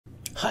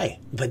Hi,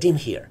 Vadim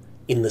here.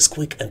 In this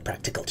quick and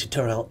practical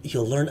tutorial,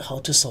 you'll learn how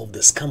to solve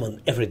this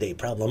common everyday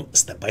problem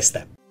step by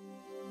step.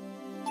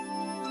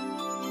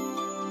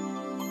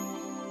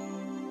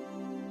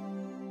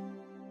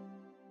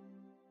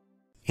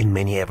 In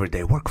many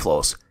everyday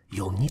workflows,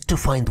 you'll need to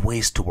find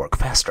ways to work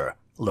faster,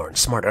 learn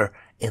smarter,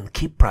 and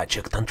keep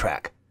project on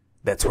track.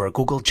 That's where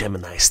Google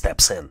Gemini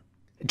steps in.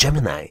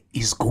 Gemini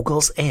is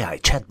Google's AI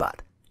chatbot,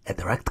 a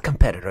direct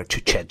competitor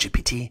to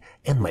ChatGPT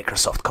and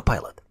Microsoft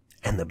Copilot.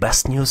 And the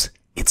best news,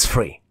 it's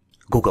free.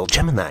 Google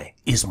Gemini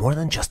is more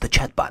than just a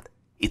chatbot.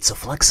 It's a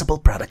flexible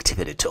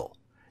productivity tool.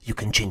 You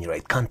can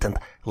generate content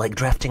like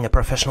drafting a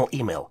professional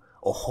email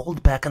or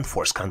hold back and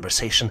forth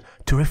conversation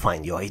to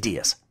refine your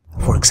ideas.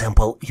 For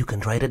example, you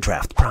can write a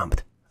draft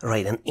prompt,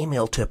 write an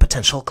email to a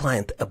potential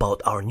client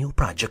about our new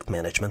project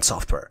management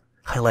software,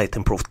 highlight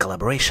improved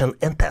collaboration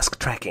and task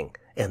tracking,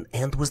 and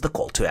end with the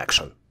call to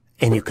action.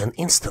 And you can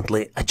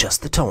instantly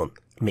adjust the tone,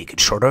 make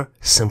it shorter,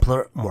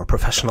 simpler, more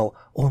professional,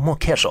 or more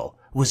casual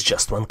with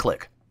just one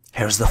click.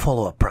 Here's the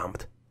follow-up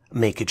prompt.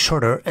 Make it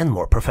shorter and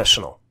more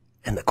professional.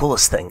 And the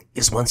coolest thing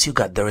is once you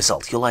got the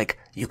result you like,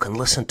 you can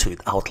listen to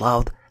it out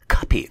loud,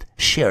 copy it,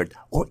 share it,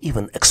 or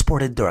even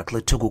export it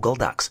directly to Google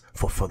Docs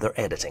for further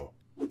editing.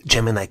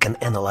 Gemini can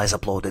analyze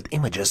uploaded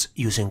images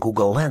using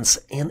Google Lens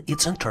and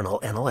its internal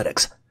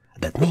analytics.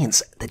 That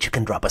means that you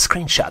can drop a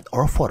screenshot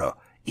or a photo,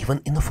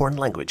 even in a foreign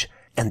language,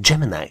 and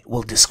Gemini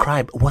will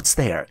describe what's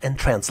there and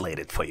translate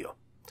it for you.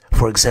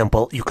 For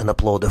example, you can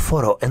upload a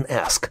photo and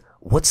ask,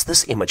 "What's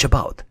this image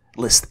about?"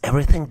 List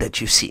everything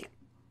that you see.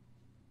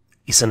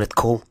 Isn't it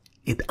cool?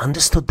 It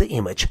understood the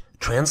image,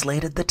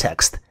 translated the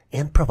text,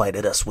 and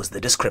provided us with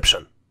the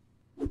description.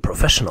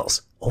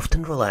 Professionals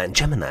often rely on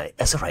Gemini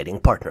as a writing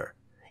partner.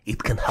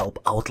 It can help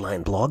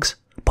outline blogs,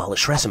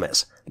 polish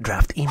resumes,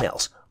 draft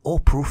emails, or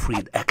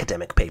proofread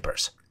academic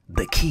papers.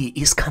 The key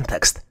is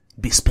context.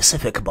 Be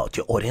specific about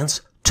your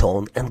audience,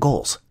 tone, and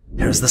goals.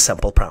 Here's the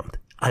sample prompt.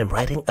 I'm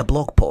writing a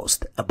blog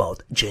post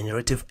about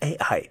generative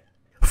AI.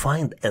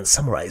 Find and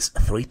summarize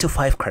 3 to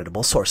 5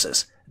 credible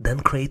sources, then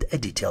create a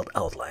detailed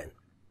outline.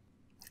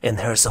 And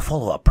here's a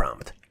follow-up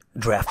prompt.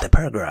 Draft a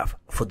paragraph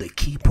for the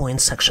key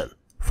points section,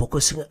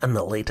 focusing on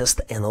the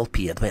latest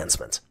NLP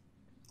advancements.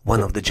 One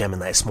of the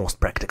Gemini's most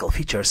practical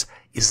features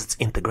is its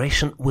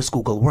integration with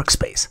Google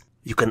Workspace.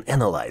 You can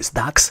analyze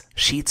docs,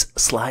 sheets,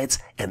 slides,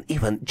 and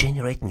even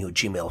generate new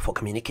Gmail for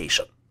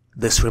communication.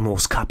 This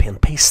removes copy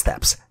and paste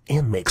steps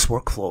and makes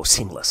workflow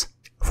seamless.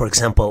 For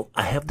example,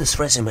 I have this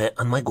resume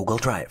on my Google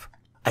Drive.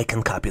 I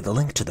can copy the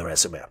link to the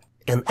resume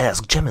and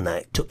ask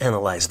Gemini to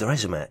analyze the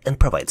resume and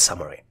provide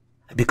summary.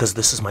 Because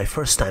this is my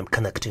first time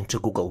connecting to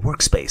Google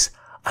Workspace,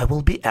 I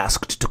will be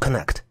asked to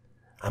connect.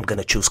 I'm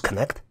gonna choose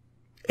connect,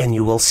 and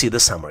you will see the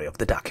summary of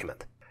the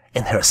document.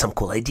 And here are some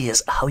cool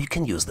ideas how you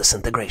can use this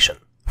integration.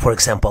 For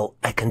example,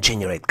 I can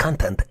generate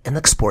content and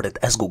export it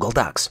as Google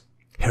Docs.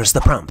 Here's the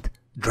prompt.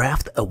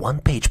 Draft a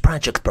one-page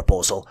project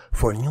proposal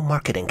for a new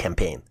marketing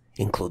campaign.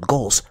 Include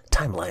goals,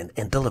 timeline,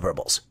 and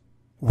deliverables.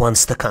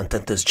 Once the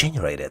content is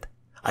generated,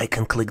 I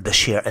can click the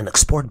Share and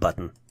Export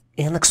button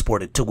and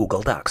export it to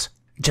Google Docs.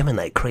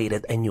 Gemini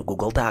created a new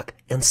Google Doc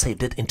and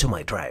saved it into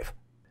my Drive.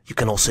 You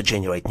can also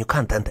generate new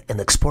content and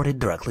export it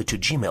directly to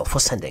Gmail for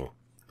sending.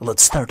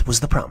 Let's start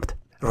with the prompt.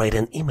 Write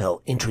an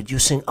email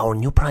introducing our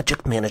new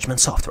project management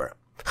software.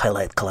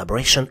 Highlight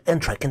collaboration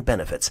and tracking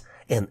benefits,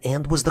 and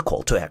end with the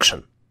call to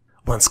action.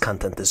 Once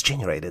content is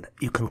generated,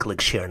 you can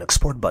click Share and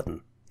Export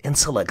button and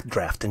select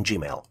Draft in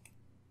Gmail.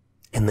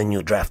 And the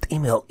new draft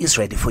email is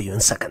ready for you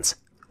in seconds.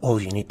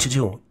 All you need to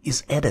do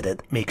is edit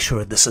it, make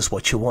sure this is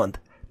what you want,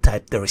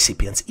 type the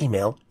recipient's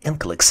email, and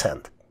click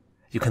Send.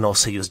 You can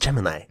also use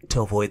Gemini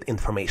to avoid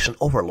information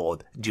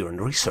overload during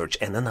research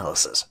and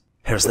analysis.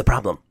 Here's the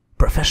problem.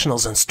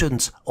 Professionals and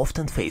students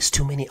often face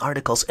too many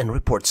articles and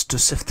reports to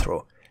sift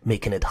through,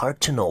 making it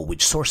hard to know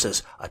which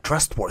sources are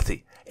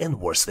trustworthy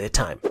and worth their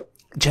time.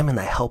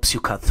 Gemini helps you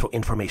cut through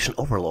information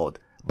overload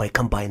by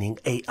combining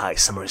AI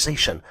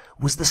summarization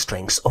with the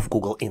strengths of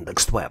Google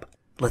indexed web.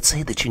 Let's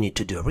say that you need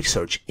to do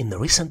research in the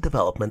recent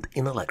development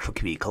in electric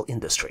vehicle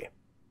industry.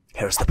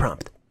 Here's the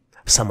prompt.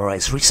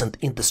 Summarize recent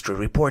industry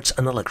reports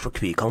on electric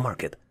vehicle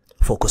market.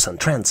 Focus on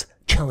trends,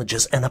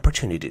 challenges, and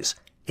opportunities,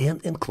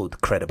 and include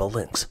credible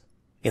links.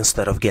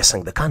 Instead of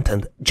guessing the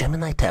content,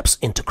 Gemini taps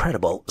into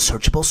credible,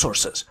 searchable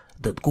sources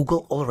that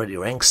Google already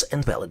ranks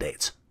and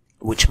validates.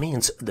 Which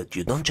means that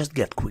you don't just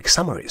get quick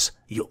summaries,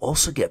 you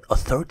also get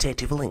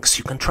authoritative links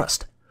you can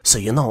trust, so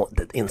you know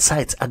that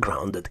insights are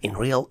grounded in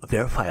real,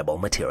 verifiable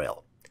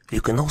material.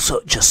 You can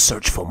also just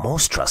search for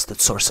most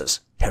trusted sources.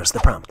 Here's the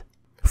prompt.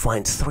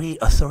 Find 3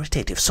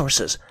 authoritative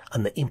sources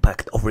on the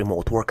impact of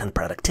remote work and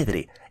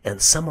productivity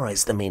and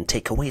summarize the main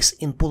takeaways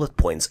in bullet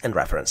points and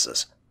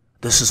references.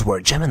 This is where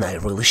Gemini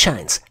really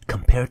shines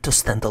compared to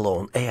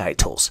standalone AI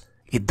tools.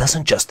 It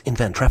doesn't just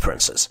invent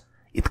references.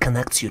 It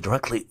connects you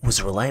directly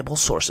with reliable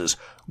sources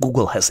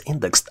Google has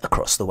indexed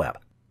across the web.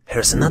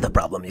 Here's another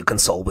problem you can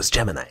solve with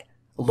Gemini.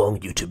 Long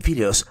YouTube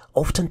videos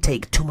often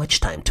take too much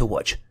time to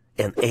watch,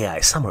 and AI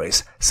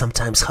summaries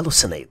sometimes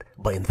hallucinate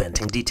by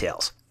inventing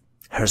details.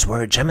 Here's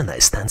where Gemini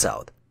stands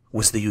out.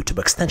 With the YouTube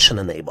extension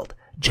enabled,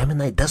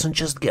 Gemini doesn't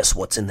just guess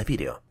what's in the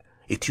video.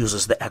 It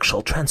uses the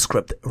actual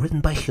transcript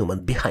written by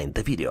human behind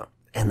the video.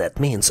 And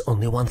that means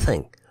only one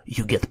thing.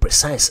 You get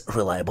precise,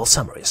 reliable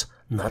summaries,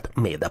 not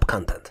made-up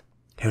content.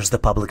 Here's the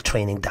public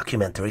training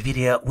documentary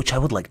video which I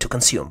would like to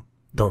consume.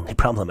 The only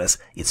problem is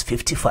it's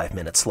 55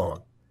 minutes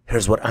long.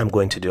 Here's what I'm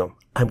going to do.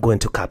 I'm going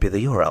to copy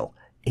the URL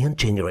and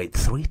generate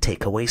 3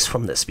 takeaways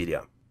from this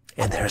video.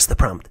 And here's the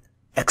prompt.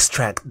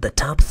 Extract the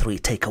top 3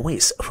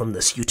 takeaways from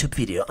this YouTube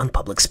video on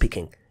public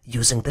speaking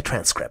using the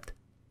transcript.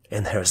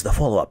 And here's the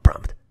follow-up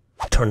prompt.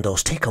 Turn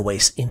those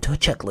takeaways into a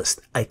checklist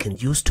I can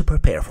use to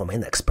prepare for my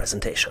next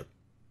presentation.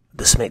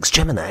 This makes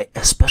Gemini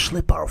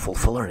especially powerful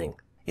for learning.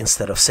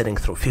 Instead of sitting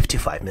through a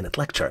 55-minute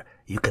lecture,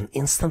 you can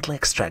instantly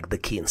extract the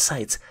key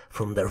insights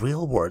from the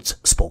real words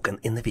spoken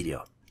in the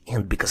video.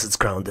 And because it's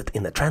grounded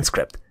in a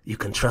transcript, you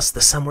can trust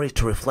the summary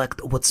to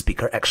reflect what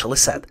speaker actually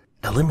said,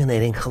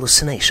 eliminating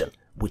hallucination,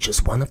 which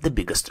is one of the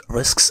biggest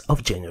risks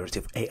of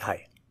generative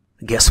AI.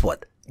 Guess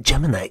what?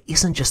 Gemini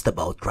isn't just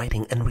about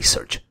writing and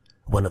research.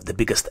 One of the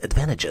biggest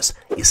advantages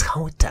is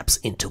how it taps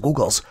into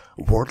Google's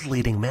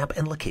world-leading map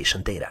and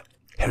location data.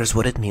 Here's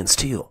what it means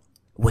to you.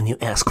 When you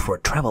ask for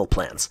travel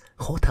plans,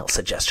 hotel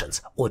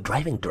suggestions, or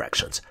driving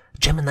directions,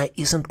 Gemini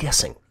isn't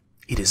guessing.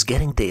 It is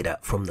getting data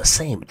from the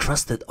same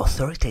trusted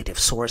authoritative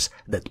source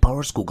that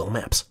powers Google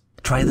Maps.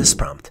 Try this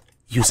prompt.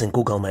 Using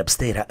Google Maps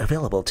data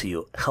available to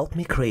you, help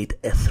me create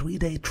a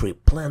 3-day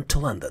trip plan to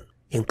London.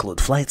 Include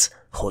flights,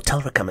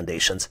 hotel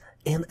recommendations,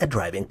 and a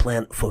driving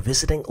plan for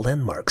visiting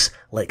landmarks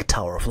like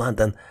Tower of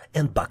London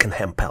and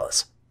Buckingham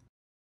Palace.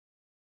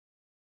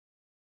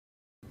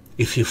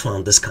 If you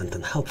found this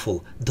content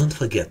helpful, don't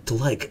forget to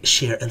like,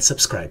 share, and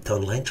subscribe to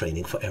Online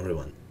Training for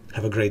Everyone.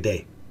 Have a great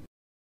day.